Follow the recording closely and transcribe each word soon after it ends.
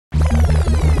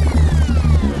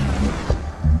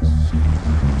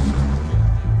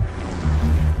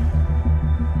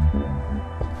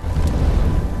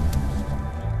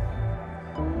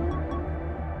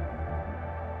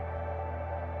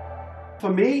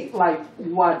for me, like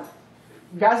what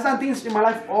God's done things in my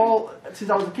life all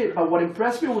since I was a kid. But what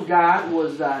impressed me with God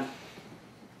was that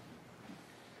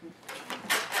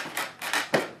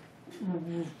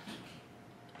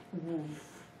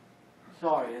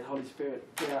sorry, and Holy Spirit.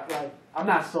 Yeah, like I'm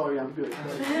not sorry, I'm good.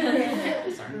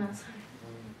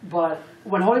 But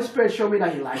when Holy Spirit showed me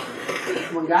that He liked me,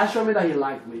 when God showed me that He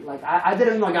liked me, like I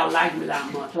didn't know God liked me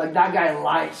that much. Like that guy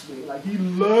likes me. Like He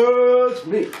loves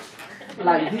me.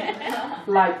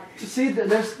 Like see,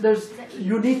 there's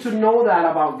you need to know that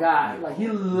about God. Like He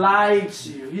likes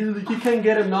you. He can't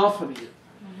get enough of you.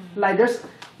 Like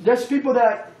there's people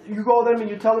that you go to them and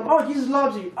you tell them, oh, Jesus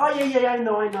loves you. Oh yeah, I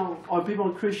know. Or people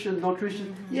Christians, not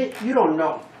Christians. Yeah, you don't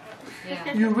know.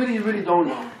 Yeah. You really don't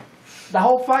know. The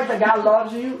whole fact that God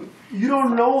loves you, you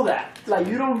don't know that. Like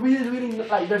you don't really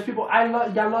like. There's people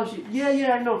God loves you.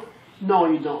 Yeah, I know. No,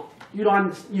 you don't. You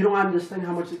don't understand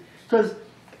how much. Because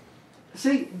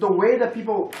see, the way that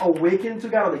people awaken to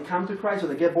God, or they come to Christ, or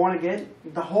they get born again,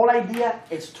 the whole idea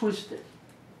is twisted.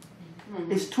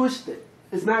 It's twisted.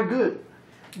 It's not good.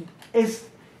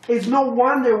 It's no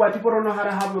wonder why people don't know how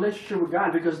to have a relationship with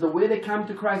God, because the way they come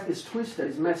to Christ is twisted.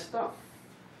 It's messed up.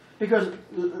 Because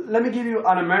let me give you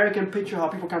an American picture of how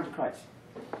people come to Christ.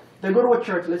 They go to a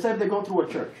church. Let's say if they go through a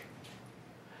church.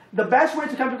 The best way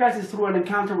to come to Christ is through an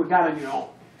encounter with God on your own.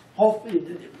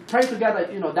 Hopefully, pray together.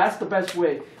 That's the best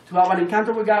way to have an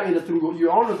encounter with God, either through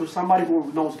your own or through somebody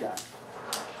who knows God.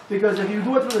 Because if you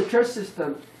do it through the church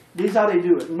system, this is how they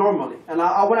do it normally. And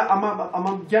I'm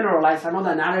going to generalize. I know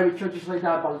that not every church is like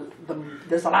that, but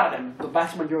there's a lot of them. The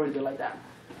vast majority are like that.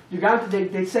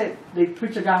 They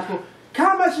preach the gospel.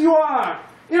 Come as you are.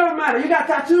 It don't matter. You got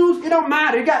tattoos. It don't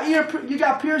matter. You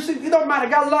got piercings. It don't matter.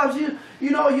 God loves you.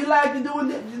 You like to do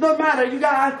it. It don't matter. It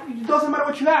doesn't matter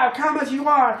what you have. Come as you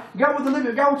are. God will deliver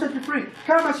you. God will set you free.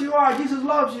 Come as you are. Jesus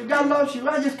loves you. God loves you.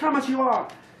 Just come as you are.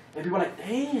 And people are like,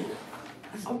 damn,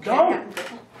 that's dope.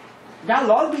 God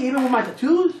loves me even with my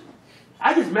tattoos.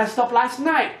 I just messed up last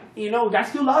night. God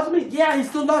still loves me. Yeah, He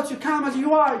still loves you. Come as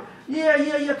you are.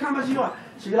 Yeah. Come as you are.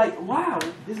 So you're like, wow,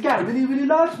 this guy really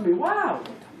loves me. Wow.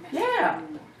 Yeah.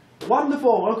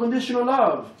 Wonderful, unconditional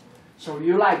love. So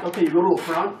you're like, okay, you go to the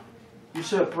front, you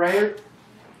say a prayer,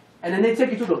 and then they take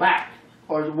you to the back,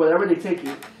 or wherever they take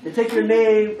you. They take your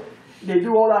name, they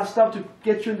do all that stuff to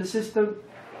get you in the system,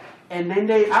 and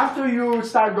then after you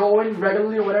start going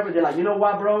regularly or whatever, they're like, you know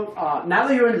what, bro? Now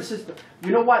that you're in the system,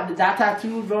 you know what? That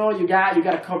tattoo, bro, you got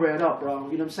to cover it up,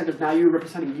 bro. You know what I'm saying? Because now you're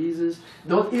representing Jesus.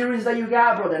 Those earrings that you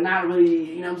got, bro, they're not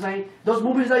really, you know what I'm saying? Those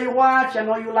movies that you watch, I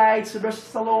know you like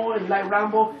Sylvester Stallone and you like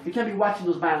Rambo. You can't be watching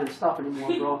those violent stuff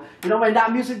anymore, bro. When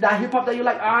that music, that hip hop that you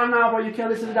like, no, bro, you can't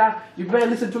listen to that. You better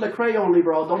listen to Lecrae only,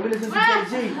 bro. Don't be listening to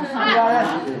Jay-Z.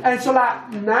 And so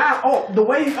like now, the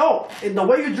way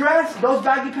you dress, those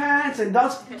baggy pants and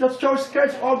those short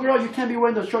skirts, girl, you can't be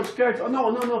wearing those short skirts. Oh no,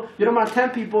 you don't want to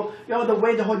tempt people. The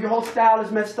way your whole style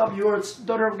is messed up. You're a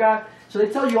daughter of God. So they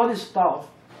tell you all this stuff.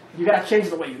 You gotta change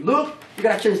the way you look. You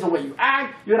gotta change the way you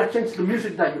act. You gotta change the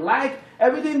music that you like.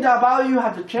 Everything that about you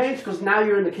have to change because now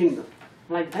you're in the kingdom.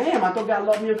 I'm like, damn, I thought God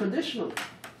loved me unconditionally.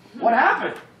 What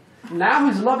happened? Now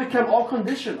His love became all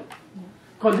conditional.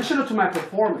 Conditional to my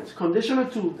performance. Conditional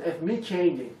to me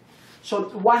changing. So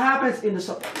what happens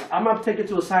I'm going to take it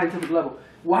to a scientific level.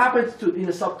 What happens in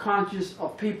the subconscious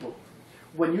of people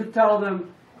when you tell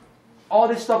them all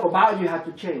this stuff about you have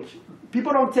to change?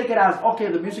 People don't take it as, okay,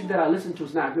 the music that I listen to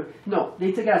is not good. No,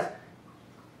 they take it as,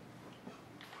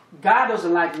 God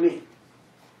doesn't like me.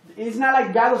 It's not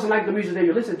like God doesn't like the music that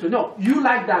you listen to. No, you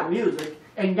like that music,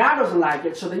 and God doesn't like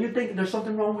it. So then you think there's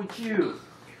something wrong with you.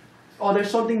 Or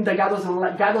there's something that God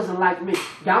doesn't like me.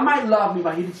 God might love me,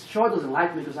 but He sure doesn't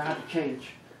like me because I have to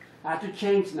change. I have to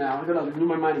change now. I'm going to renew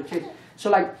my mind and change.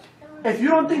 So like, if you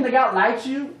don't think that God likes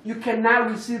you, you cannot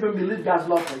receive and believe God's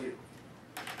love for you.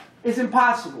 It's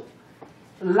impossible.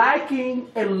 Liking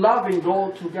and loving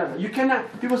go together. You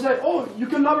cannot, people say, oh, you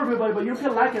can love everybody, but you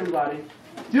can't like everybody.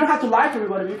 You don't have to like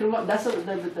everybody, but you can love.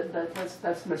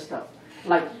 That's messed up.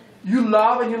 Like, you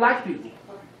love and you like people.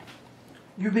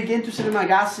 You begin to sit in my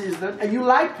God system, and you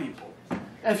like people.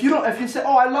 If you say,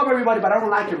 oh, I love everybody, but I don't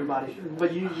like everybody,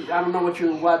 but I don't know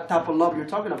what type of love you're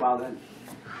talking about then.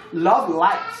 Love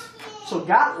likes. So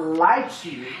God likes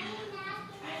you,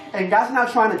 and God's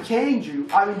not trying to change you.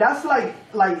 I mean, that's like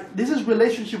this is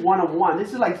relationship 101.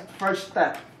 This is like the first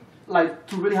step, like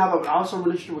to really have an awesome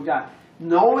relationship with God.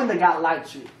 Knowing that God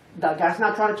likes you. That God's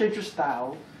not trying to change your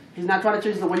style. He's not trying to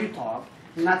change the way you talk.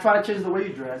 He's not trying to change the way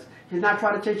you dress. He's not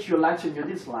trying to change your likes and your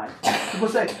dislikes. People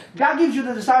say, God gives you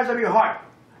the desires of your heart.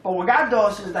 But what God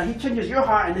does is that He changes your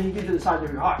heart and then He gives you the desires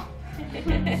of your heart.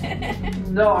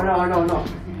 No, no, no, no.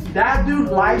 That dude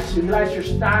likes you. He likes your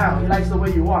style. He likes the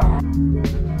way you are.